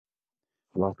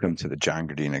Welcome to the John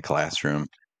Gardina Classroom.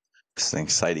 It's an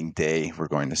exciting day. We're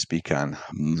going to speak on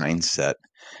mindset.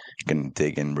 Going to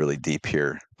dig in really deep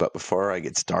here. But before I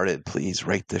get started, please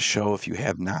rate the show if you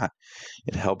have not.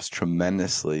 It helps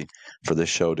tremendously for the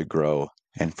show to grow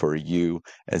and for you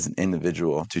as an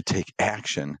individual to take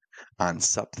action on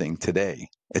something today.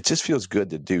 It just feels good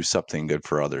to do something good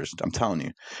for others. I'm telling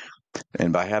you.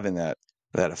 And by having that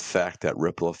effect, that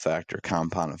ripple effect or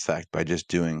compound effect, by just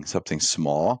doing something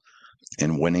small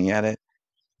and winning at it,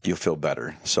 you'll feel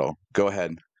better. So go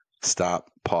ahead, stop,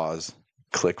 pause,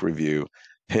 click review,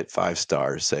 hit 5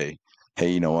 stars, say, hey,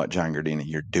 you know what, John Gardina,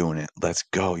 you're doing it. Let's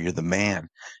go. You're the man.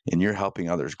 And you're helping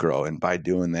others grow. And by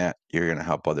doing that, you're going to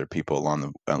help other people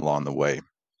along the way.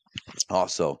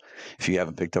 Also, if you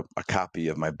haven't picked up a copy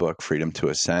of my book, Freedom to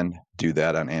Ascend, do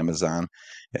that on Amazon.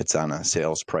 It's on a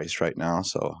sales price right now.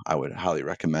 So I would highly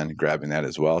recommend grabbing that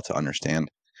as well to understand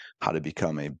how to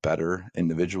become a better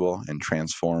individual and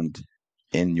transformed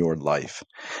in your life.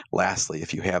 Lastly,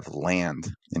 if you have land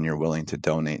and you're willing to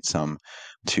donate some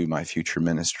to my future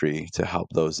ministry to help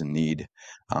those in need,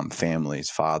 families,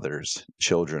 fathers,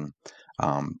 children,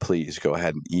 please go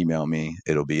ahead and email me.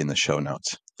 It'll be in the show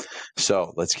notes.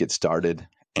 So let's get started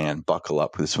and buckle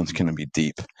up. This one's going to be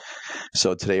deep.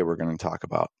 So today we're going to talk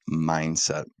about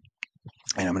mindset.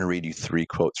 And I'm going to read you 3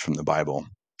 quotes from the Bible.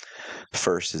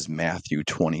 First is Matthew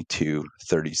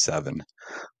 22:37.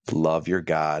 Love your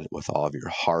God with all of your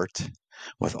heart,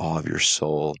 with all of your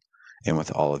soul, and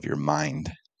with all of your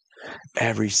mind.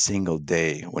 Every single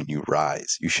day when you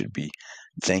rise, you should be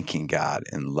thanking God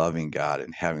and loving God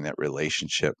and having that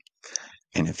relationship.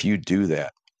 And if you do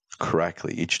that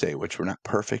correctly each day, which we're not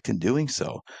perfect in doing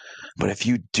so, but if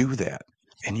you do that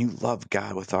and you love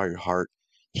God with all your heart,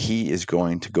 He is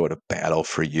going to go to battle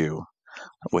for you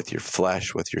with your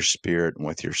flesh, with your spirit, and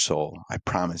with your soul. I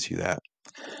promise you that.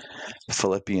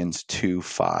 Philippians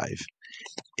 2:5.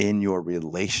 In your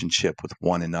relationship with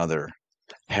one another,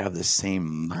 have the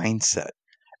same mindset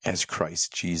as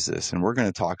Christ Jesus. And we're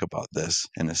going to talk about this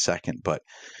in a second, but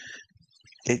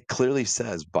it clearly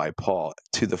says by Paul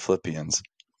to the Philippians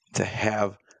to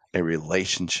have a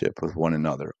relationship with one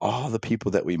another, all the people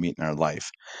that we meet in our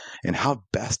life. And how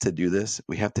best to do this,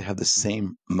 we have to have the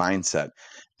same mindset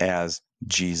as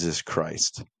Jesus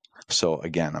Christ. So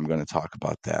again, I'm going to talk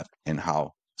about that and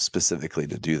how specifically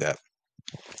to do that.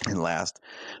 And last,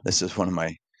 this is one of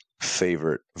my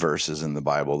favorite verses in the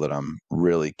Bible that I'm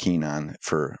really keen on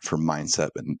for mindset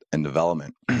and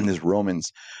development is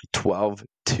Romans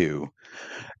 12:2.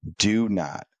 Do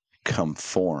not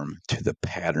conform to the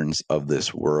patterns of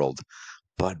this world,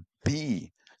 but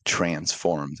be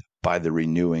transformed by the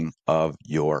renewing of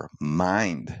your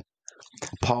mind.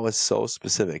 Paul is so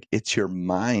specific. It's your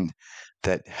mind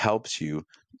that helps you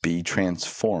be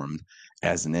transformed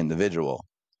as an individual.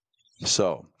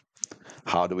 So,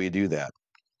 how do we do that?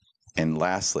 And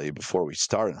lastly, before we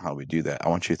start on how we do that, I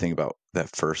want you to think about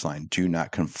that first line. Do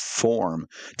not conform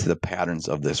to the patterns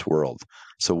of this world.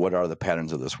 So what are the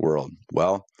patterns of this world?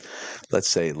 Well, let's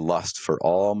say lust for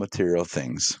all material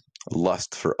things,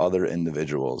 lust for other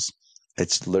individuals.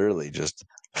 It's literally just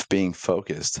being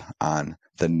focused on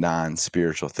the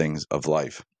non-spiritual things of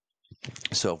life.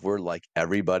 So if we're like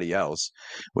everybody else,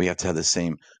 we have to have the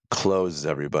same clothes as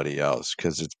everybody else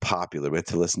because it's popular. We have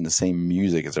to listen to the same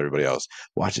music as everybody else,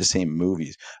 watch the same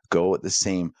movies, go with the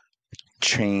same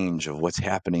change of what's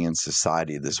happening in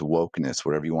society, this wokeness,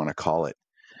 whatever you want to call it.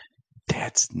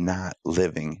 That's not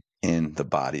living in the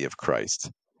body of Christ.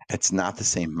 It's not the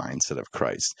same mindset of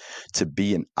Christ. To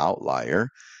be an outlier,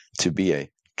 to be a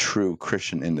true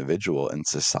Christian individual in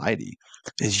society,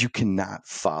 is you cannot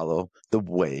follow the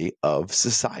way of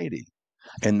society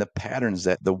and the patterns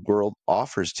that the world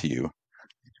offers to you.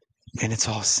 And it's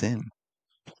all sin.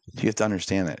 You have to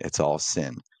understand that it's all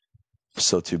sin.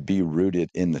 So to be rooted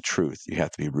in the truth, you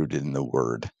have to be rooted in the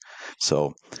word.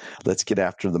 So let's get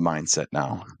after the mindset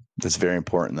now. That's very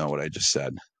important, though, what I just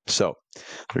said. So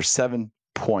there's 7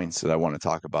 points that I want to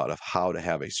talk about of how to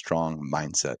have a strong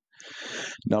mindset.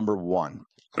 Number 1,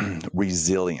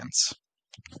 resilience.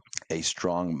 A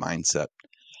strong mindset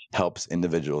helps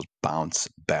individuals bounce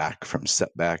back from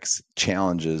setbacks,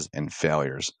 challenges, and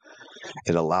failures.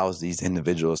 It allows these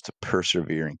individuals to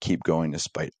persevere and keep going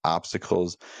despite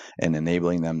obstacles and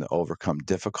enabling them to overcome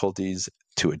difficulties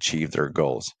to achieve their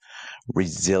goals.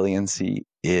 Resiliency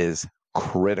is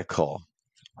critical.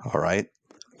 All right.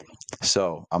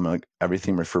 So I'm going to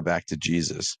everything refer back to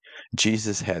Jesus.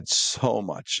 Jesus had so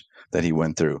much that he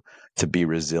went through to be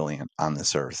resilient on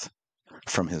this earth.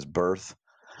 From his birth,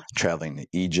 traveling to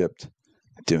Egypt,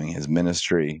 doing his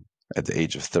ministry at the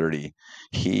age of 30,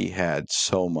 he had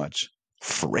so much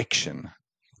friction.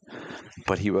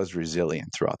 but he was resilient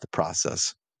throughout the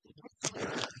process.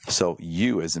 So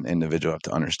you as an individual have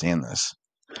to understand this.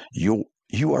 You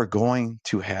are going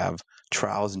to have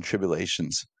trials and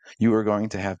tribulations. You are going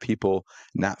to have people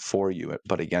not for you,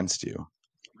 but against you.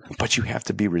 But you have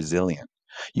to be resilient.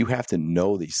 You have to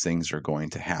know these things are going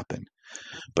to happen.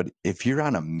 But if you're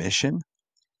on a mission,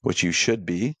 which you should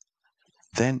be,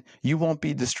 then you won't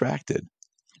be distracted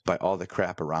by all the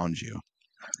crap around you.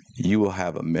 You will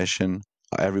have a mission,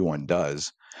 everyone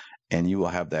does, and you will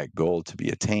have that goal to be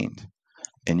attained.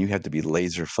 And you have to be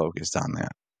laser focused on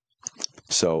that.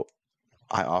 So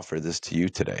I offer this to you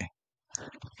today.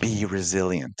 Be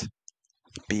resilient.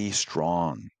 Be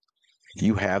strong.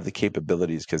 You have the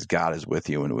capabilities because God is with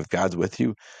you. And if God's with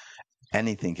you,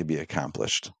 anything can be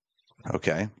accomplished.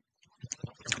 Okay.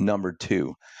 Number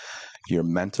 2, your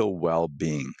mental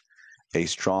well-being. A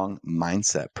strong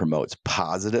mindset promotes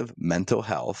positive mental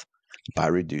health by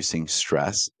reducing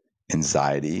stress,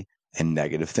 anxiety, and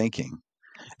negative thinking.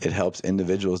 It helps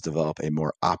individuals develop a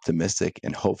more optimistic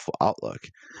and hopeful outlook,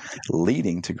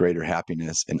 leading to greater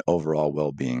happiness and overall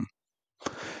well-being.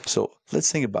 So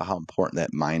let's think about how important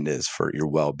that mind is for your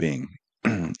well-being.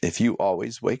 If you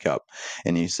always wake up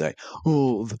and you say,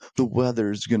 "Oh, the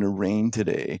weather's going to rain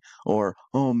today," or,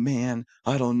 "Oh man,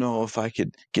 I don't know if I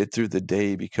could get through the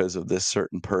day because of this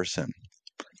certain person."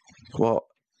 Well,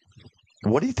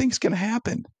 what do you think's going to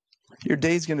happen? Your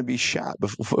day's going to be shot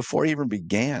before it even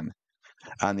began.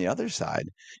 On the other side,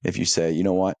 if you say, "You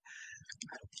know what?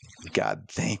 God,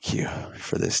 thank you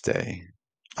for this day.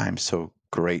 I'm so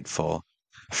grateful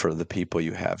for the people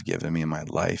you have given me in my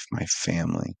life, my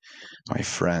family, my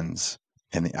friends,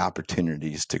 and the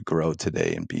opportunities to grow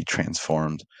today and be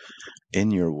transformed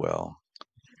in your will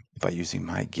by using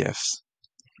my gifts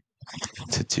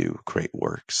to do great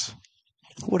works."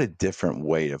 What a different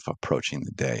way of approaching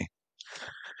the day.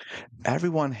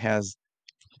 Everyone has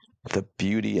the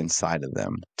beauty inside of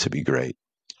them to be great,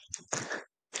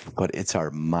 but it's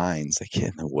our minds that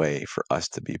get in the way for us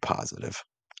to be positive.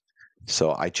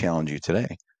 So I challenge you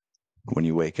today, when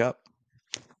you wake up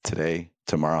today,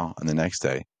 tomorrow, and the next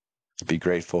day, be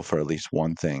grateful for at least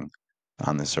one thing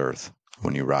on this earth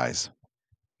when you rise.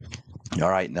 All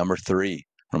right, number 3,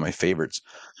 one of my favorites,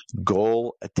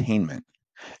 goal attainment.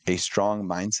 A strong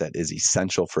mindset is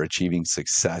essential for achieving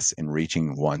success in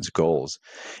reaching one's goals.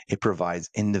 It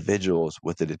provides individuals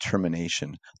with the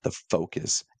determination, the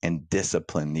focus, and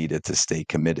discipline needed to stay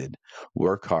committed,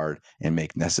 work hard, and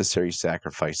make necessary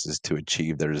sacrifices to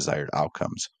achieve their desired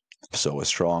outcomes. So a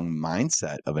strong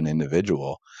mindset of an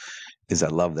individual is, I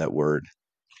love that word,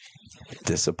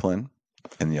 discipline,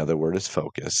 and the other word is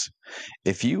focus.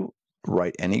 If you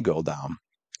write any goal down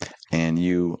and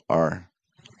you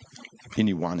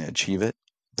want to achieve it,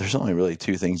 there's only really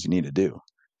 2 things you need to do: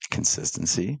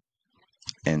 consistency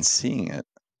and seeing it,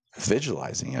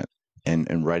 visualizing it,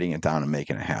 and writing it down and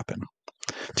making it happen.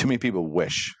 Too many people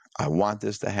wish, "I want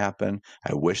this to happen.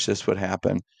 I wish this would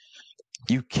happen."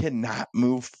 You cannot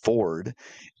move forward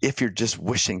if you're just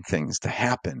wishing things to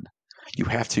happen. You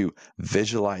have to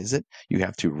visualize it, you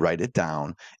have to write it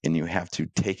down, and you have to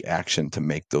take action to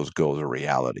make those goals a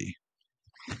reality.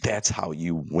 That's how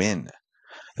you win.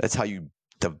 That's how you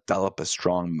develop a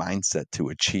strong mindset to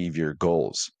achieve your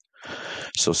goals.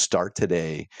 So start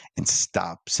today and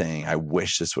stop saying, "I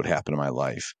wish this would happen in my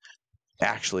life."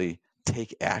 Actually,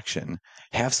 take action,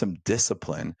 have some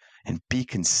discipline, and be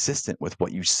consistent with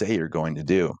what you say you're going to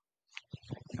do.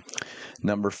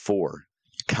 Number 4,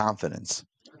 confidence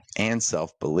and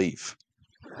self-belief.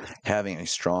 Having a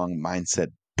strong mindset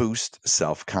boosts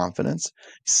self-confidence,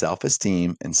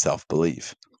 self-esteem, and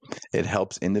self-belief. It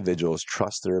helps individuals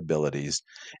trust their abilities,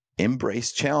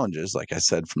 embrace challenges, like I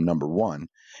said from number 1,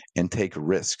 and take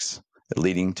risks,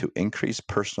 leading to increased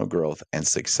personal growth and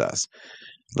success.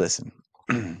 Listen,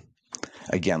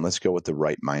 again, let's go with the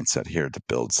right mindset here to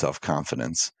build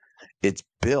self-confidence. It's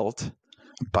built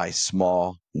by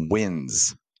small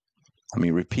wins. Let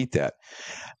me repeat that.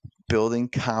 Building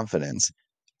confidence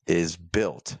is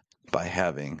built by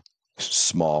having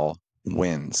small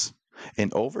wins.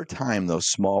 And over time, those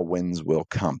small wins will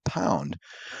compound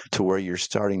to where you're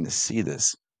starting to see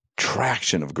this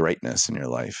traction of greatness in your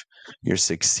life. You're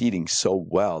succeeding so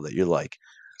well that you're like,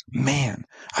 "Man,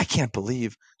 I can't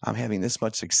believe I'm having this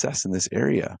much success in this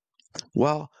area."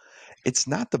 Well, it's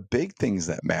not the big things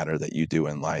that matter that you do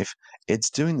in life. It's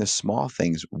doing the small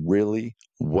things really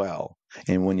well.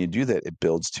 And when you do that, it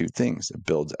builds 2 things. It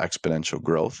builds exponential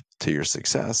growth to your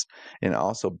success, and it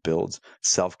also builds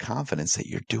self-confidence that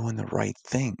you're doing the right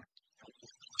thing.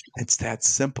 It's that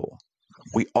simple.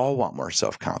 We all want more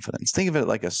self-confidence. Think of it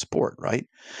like a sport, right?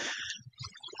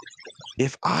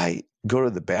 If I go to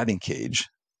the batting cage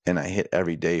and I hit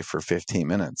every day for 15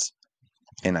 minutes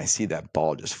and I see that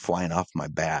ball just flying off my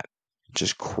bat,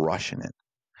 just crushing it.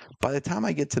 By the time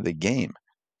I get to the game,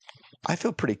 I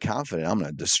feel pretty confident I'm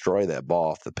going to destroy that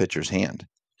ball off the pitcher's hand.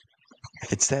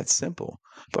 It's that simple.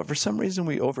 But for some reason,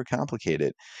 we overcomplicate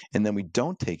it and then we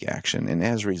don't take action. And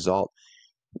as a result,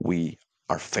 we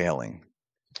are failing.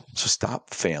 So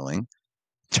stop failing,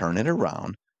 turn it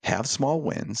around, have small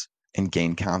wins, and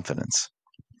gain confidence.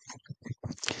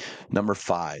 Number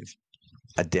 5,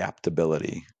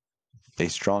 adaptability. A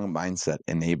strong mindset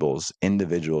enables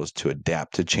individuals to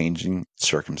adapt to changing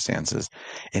circumstances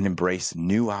and embrace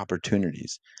new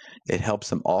opportunities. It helps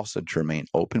them also to remain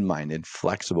open-minded,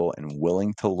 flexible, and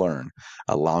willing to learn,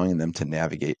 allowing them to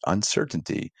navigate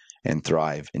uncertainty and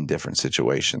thrive in different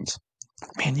situations.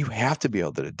 Man, you have to be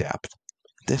able to adapt.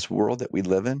 This world that we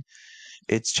live in,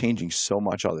 it's changing so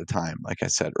much all the time, like I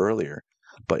said earlier.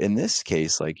 But in this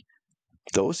case, like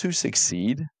those who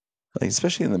succeed, like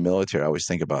especially in the military, I always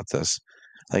think about this.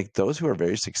 Like those who are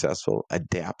very successful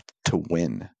adapt to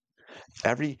win.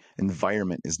 Every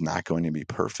environment is not going to be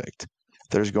perfect.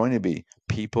 There's going to be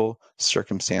people,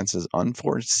 circumstances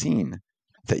unforeseen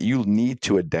that you need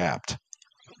to adapt.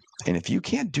 And if you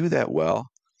can't do that well,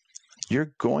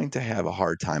 you're going to have a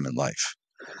hard time in life.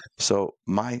 So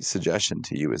my suggestion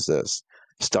to you is this: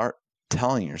 start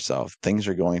telling yourself things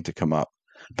are going to come up,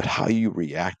 but how you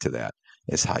react to that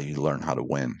is how you learn how to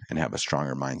win and have a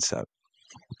stronger mindset.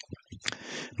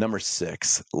 Number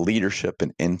 6, leadership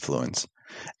and influence.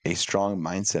 A strong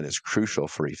mindset is crucial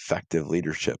for effective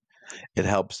leadership. It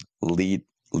helps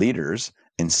leaders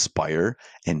inspire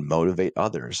and motivate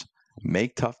others,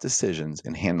 make tough decisions,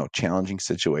 and handle challenging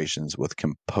situations with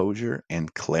composure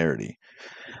and clarity.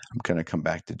 I'm going to come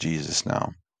back to Jesus now.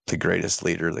 The greatest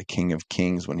leader, the King of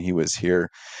Kings, when he was here,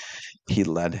 he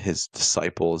led his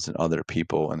disciples and other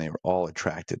people, and they were all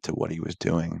attracted to what he was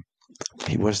doing.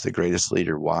 He was the greatest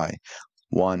leader. Why?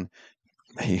 One,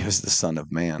 he was the Son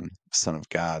of Man, Son of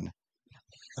God.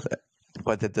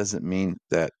 But that doesn't mean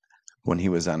that when he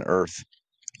was on earth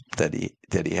that he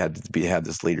had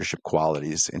this leadership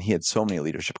qualities, and he had so many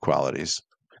leadership qualities.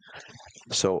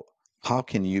 So how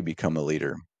can you become a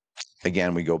leader?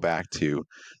 Again, we go back to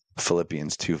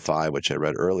Philippians 2:5, which I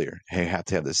read earlier. You have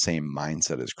to have the same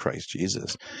mindset as Christ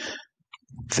Jesus.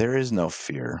 There is no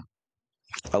fear.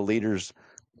 Leaders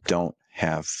don't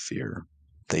have fear.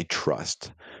 They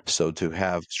trust. So to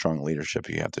have strong leadership,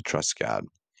 you have to trust God.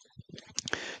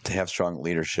 To have strong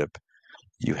leadership,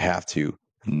 you have to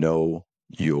know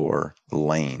your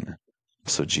lane.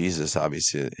 So Jesus,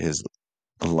 obviously, his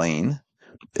lane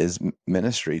is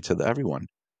ministry to everyone.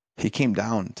 He came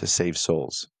down to save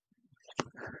souls.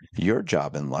 Your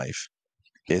job in life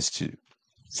is to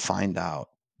find out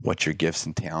what your gifts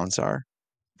and talents are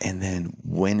and then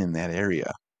win in that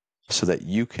area so that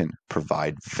you can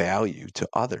provide value to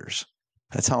others.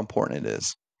 That's how important it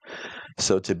is.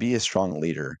 So to be a strong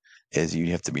leader is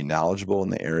you have to be knowledgeable in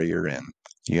the area you're in.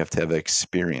 You have to have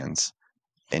experience,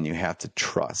 and you have to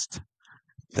trust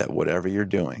that whatever you're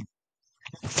doing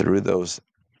through those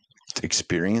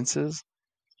experiences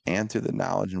and through the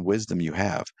knowledge and wisdom you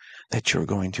have, that you're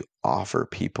going to offer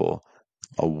people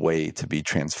a way to be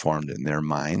transformed in their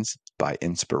minds by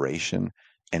inspiration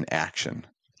and action.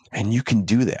 And you can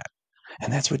do that.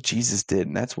 And that's what Jesus did.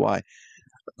 And that's why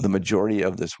the majority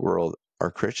of this world are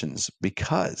Christians,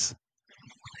 because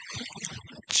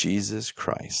Jesus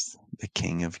Christ, the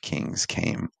King of Kings,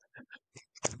 came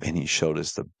and he showed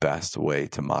us the best way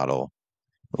to model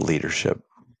leadership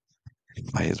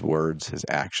by his words, his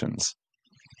actions,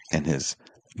 and his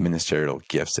ministerial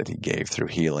gifts that he gave through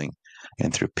healing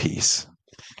and through peace.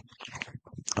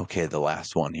 Okay, the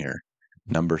last one here,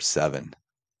 number 7.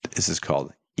 This is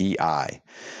called EI,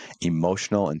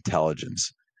 emotional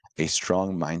intelligence. A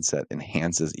strong mindset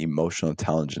enhances emotional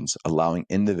intelligence, allowing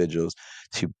individuals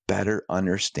to better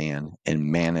understand and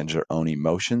manage their own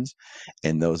emotions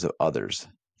and those of others.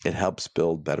 It helps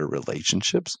build better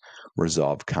relationships,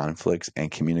 resolve conflicts,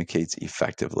 and communicates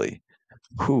effectively.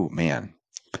 Whew, man.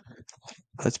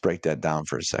 Let's break that down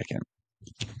for a second.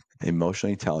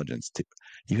 Emotional intelligence.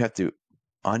 You have to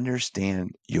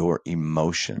understand your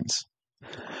emotions.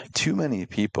 Too many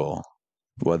people,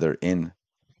 whether in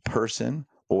person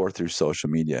or through social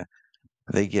media,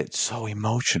 they get so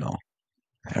emotional.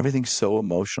 Everything's so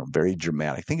emotional, very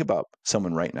dramatic. Think about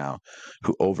someone right now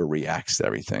who overreacts to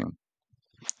everything.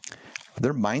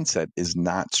 Their mindset is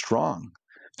not strong.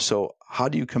 So how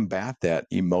do you combat that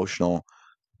emotional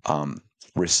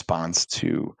response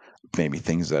to maybe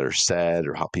things that are said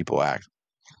or how people act?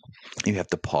 You have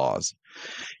to pause.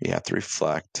 You have to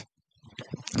reflect.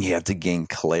 You have to gain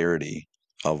clarity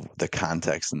of the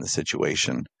context and the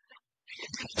situation.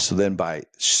 So then by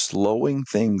slowing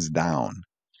things down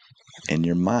in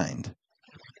your mind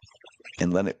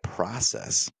and let it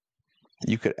process,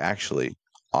 you could actually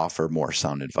offer more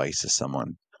sound advice to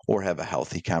someone or have a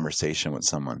healthy conversation with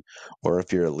someone. Or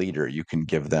if you're a leader, you can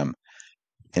give them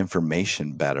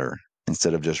information better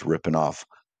instead of just ripping off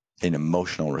an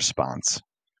emotional response.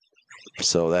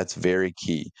 So that's very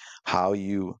key. How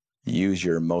you use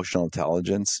your emotional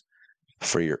intelligence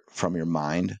from your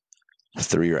mind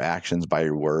through your actions by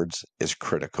your words is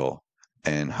critical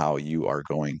in how you are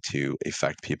going to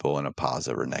affect people in a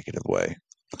positive or negative way.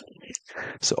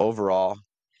 So overall,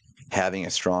 having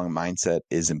a strong mindset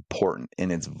is important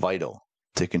and it's vital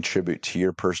to contribute to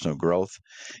your personal growth,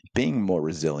 being more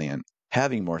resilient,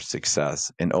 having more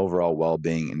success, and overall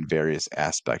well-being in various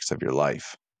aspects of your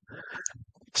life.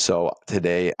 So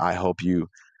today, I hope you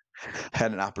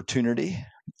had an opportunity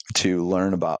to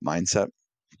learn about mindset.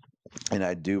 And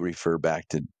I do refer back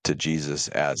to Jesus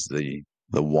as the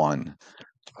one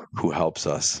who helps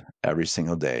us every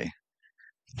single day,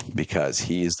 because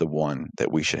he is the one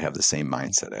that we should have the same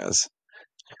mindset as.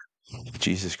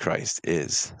 Jesus Christ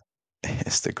is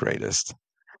the greatest.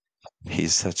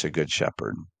 He's such a good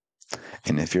shepherd.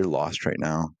 And if you're lost right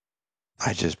now,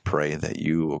 I just pray that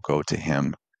you will go to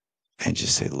him and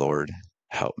just say, Lord,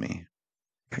 help me,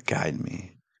 guide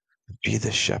me, be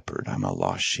the shepherd. I'm a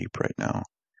lost sheep right now,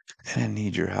 and I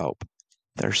need your help.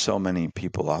 There's so many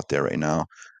people out there right now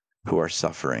who are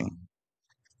suffering,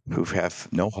 who have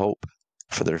no hope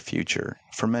for their future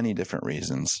for many different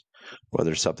reasons,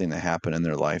 whether it's something that happened in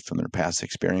their life from their past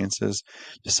experiences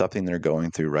to something they're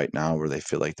going through right now where they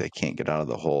feel like they can't get out of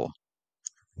the hole.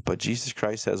 But Jesus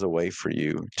Christ has a way for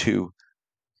you to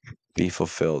be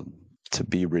fulfilled, to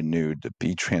be renewed, to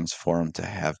be transformed, to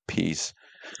have peace,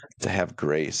 to have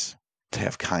grace, to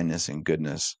have kindness and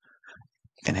goodness,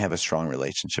 and have a strong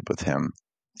relationship with him.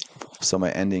 So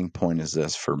my ending point is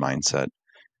this for mindset.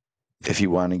 If you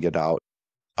want to get out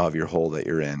of your hole that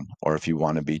you're in, or if you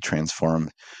want to be transformed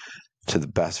to the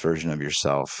best version of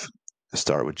yourself,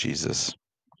 start with Jesus.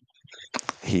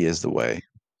 He is the way,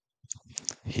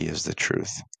 he is the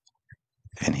truth,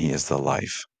 and he is the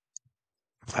life.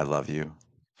 I love you.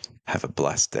 Have a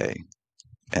blessed day.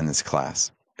 And this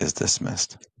class is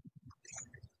dismissed.